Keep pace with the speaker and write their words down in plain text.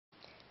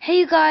Hey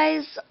you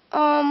guys,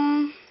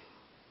 I'm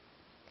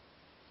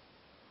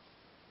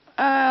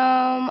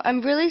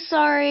really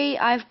sorry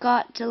I've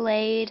got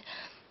delayed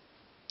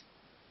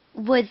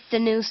with the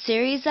new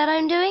series that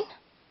I'm doing.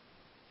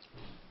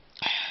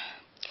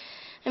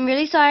 I'm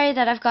really sorry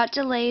that I've got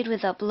delayed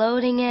with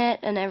uploading it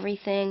and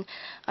everything.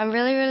 I'm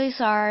really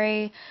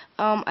sorry.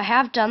 I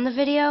have done the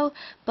video,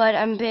 but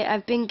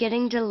I've been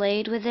getting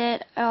delayed with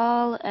it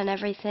all and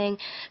everything.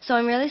 So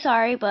I'm really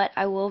sorry, but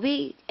I will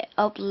be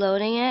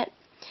uploading it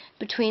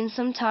between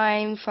some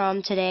time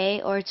from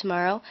today or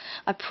tomorrow.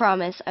 I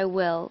promise I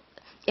will.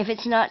 If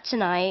it's not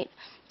tonight,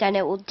 then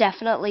it will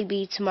definitely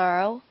be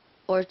tomorrow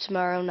or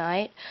tomorrow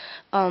night.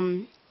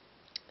 I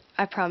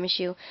promise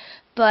you.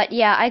 But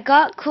yeah, I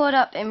got caught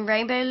up in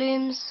rainbow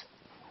looms.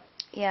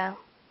 Yeah.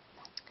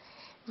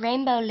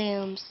 Rainbow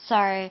looms.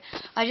 Sorry.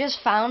 I just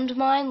found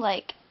mine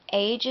like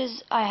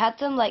ages. I had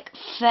them like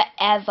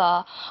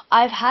forever.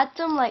 I've had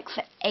them like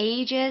for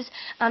ages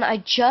and I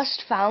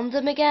just found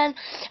them again.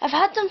 I've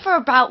had them for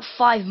about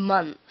 5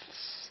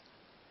 months.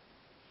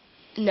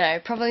 No,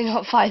 probably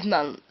not 5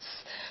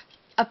 months.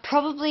 I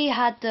probably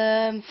had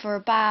them for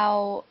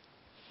about,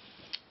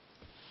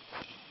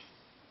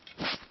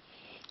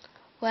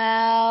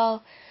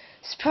 well,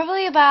 it's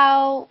probably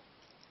about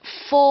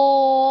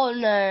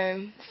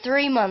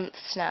 3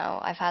 months now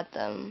I've had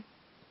them.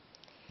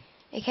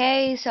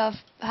 Okay, so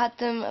I've had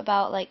them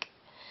about like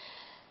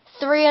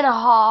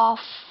 3.5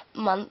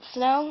 months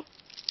now.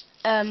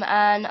 And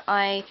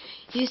I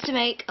used to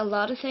make a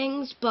lot of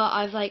things, but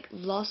I've like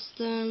lost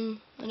them.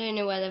 I don't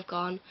know where they've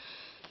gone.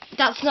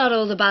 That's not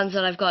all the bands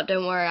that I've got,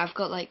 don't worry, I've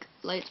got like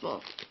loads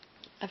more.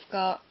 I've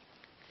got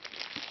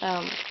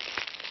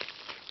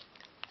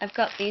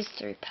these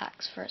 3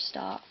 packs for a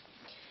start.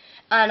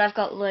 And I've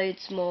got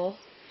loads more,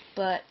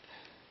 but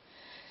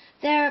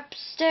they're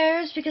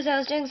upstairs because I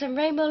was doing some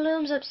rainbow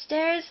looms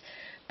upstairs.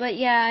 But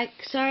yeah,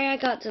 sorry I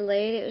got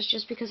delayed. It was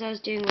just because I was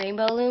doing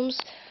rainbow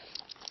looms.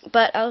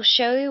 But I'll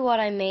show you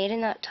what I made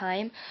in that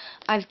time.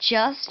 I've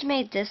just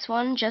made this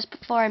one just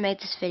before I made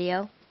this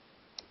video.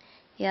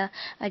 Yeah,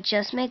 I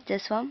just made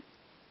this one.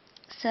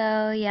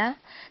 So yeah,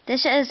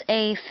 this is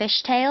a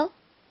fishtail.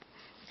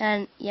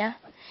 And yeah,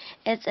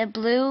 it's a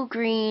blue,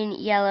 green,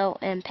 yellow,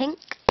 and pink.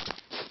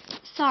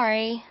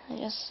 Sorry,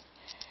 this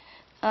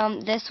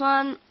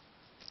one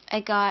I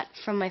got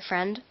from my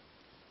friend.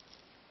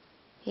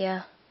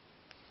 Yeah,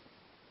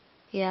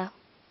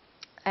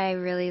 I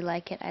really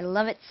like it. I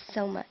love it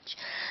so much,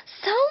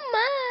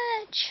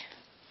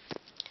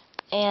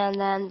 And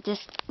then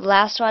this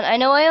last one, I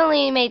know I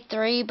only made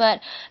 3, but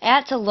I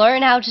had to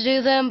learn how to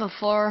do them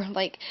before,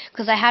 like,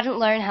 because I hadn't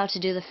learned how to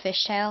do the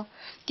fishtail.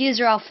 These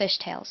are all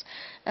fishtails.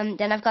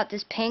 Then I've got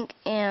this pink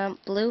and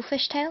blue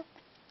fishtail.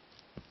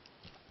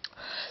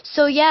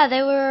 So yeah,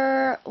 they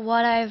were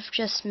what I've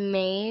just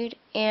made,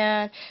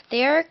 and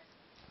they are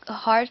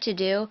hard to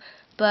do,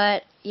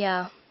 but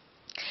yeah.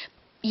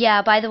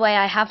 Yeah, by the way,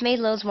 I have made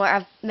loads more.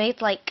 I've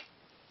made like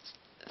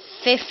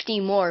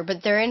 50 more,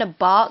 but they're in a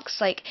box,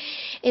 like,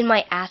 in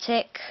my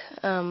attic,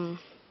 and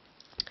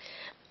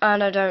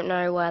I don't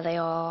know where they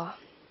are.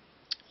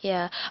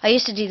 Yeah, I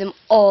used to do them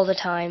all the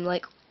time,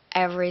 like,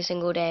 every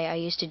single day I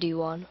used to do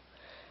one.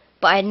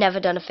 But I had never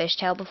done a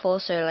fishtail before,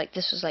 so, like,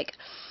 this was, like,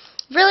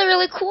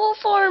 really cool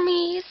for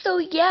me. So,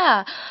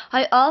 yeah,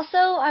 I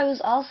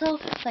was also,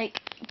 like,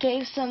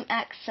 gave some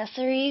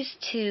accessories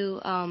to,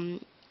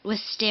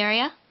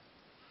 Wisteria.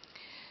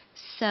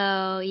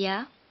 So,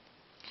 yeah.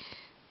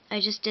 I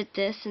just did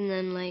this and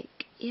then,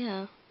 like,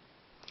 yeah.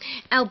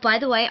 Oh, by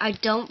the way, I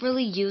don't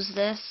really use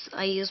this.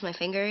 I use my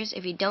fingers.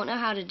 If you don't know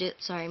how to do it,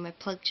 sorry, my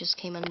plug just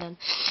came undone.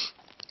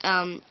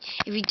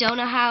 If you don't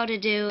know how to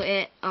do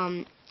it,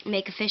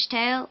 make a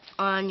fishtail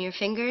on your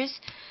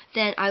fingers,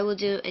 then I will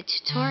do a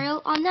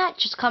tutorial on that.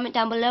 Just comment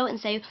down below and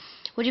say,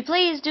 would you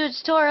please do a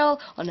tutorial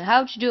on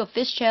how to do a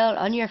fishtail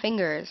on your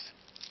fingers?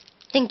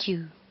 Thank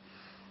you.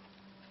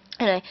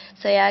 Anyway,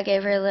 so yeah, I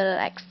gave her a little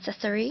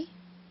accessory.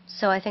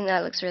 So I think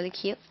that looks really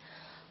cute.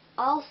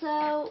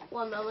 Also,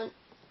 one moment,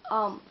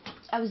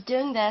 I was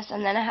doing this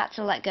and then I had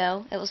to let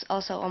go. It was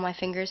also on my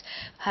fingers.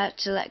 I had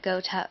to let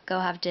go to go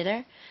have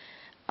dinner.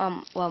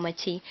 Well, my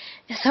tea.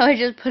 So I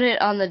just put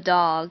it on the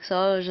dog. So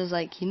I was just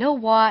like, you know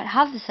what?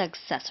 Have this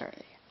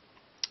accessory.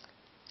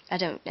 I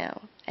don't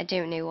know. I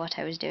don't know what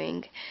I was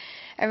doing.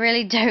 I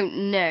really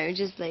don't know.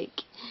 Just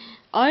like,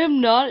 I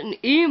am not an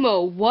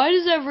emo. Why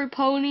does every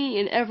pony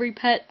and every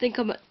pet think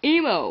I'm an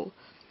emo?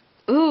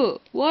 Ugh,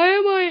 why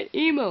am I an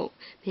emo?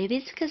 Maybe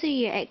it's because of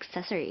your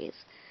accessories.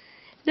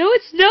 No,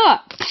 it's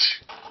not.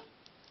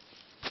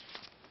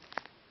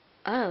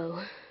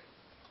 Oh.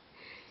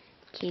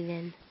 Okay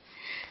then.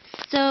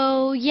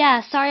 So,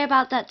 yeah, sorry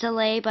about that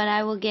delay, but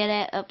I will get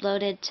it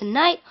uploaded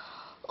tonight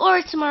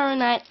or tomorrow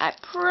night, I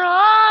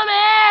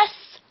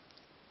promise.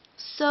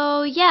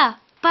 So, yeah,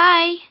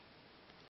 bye.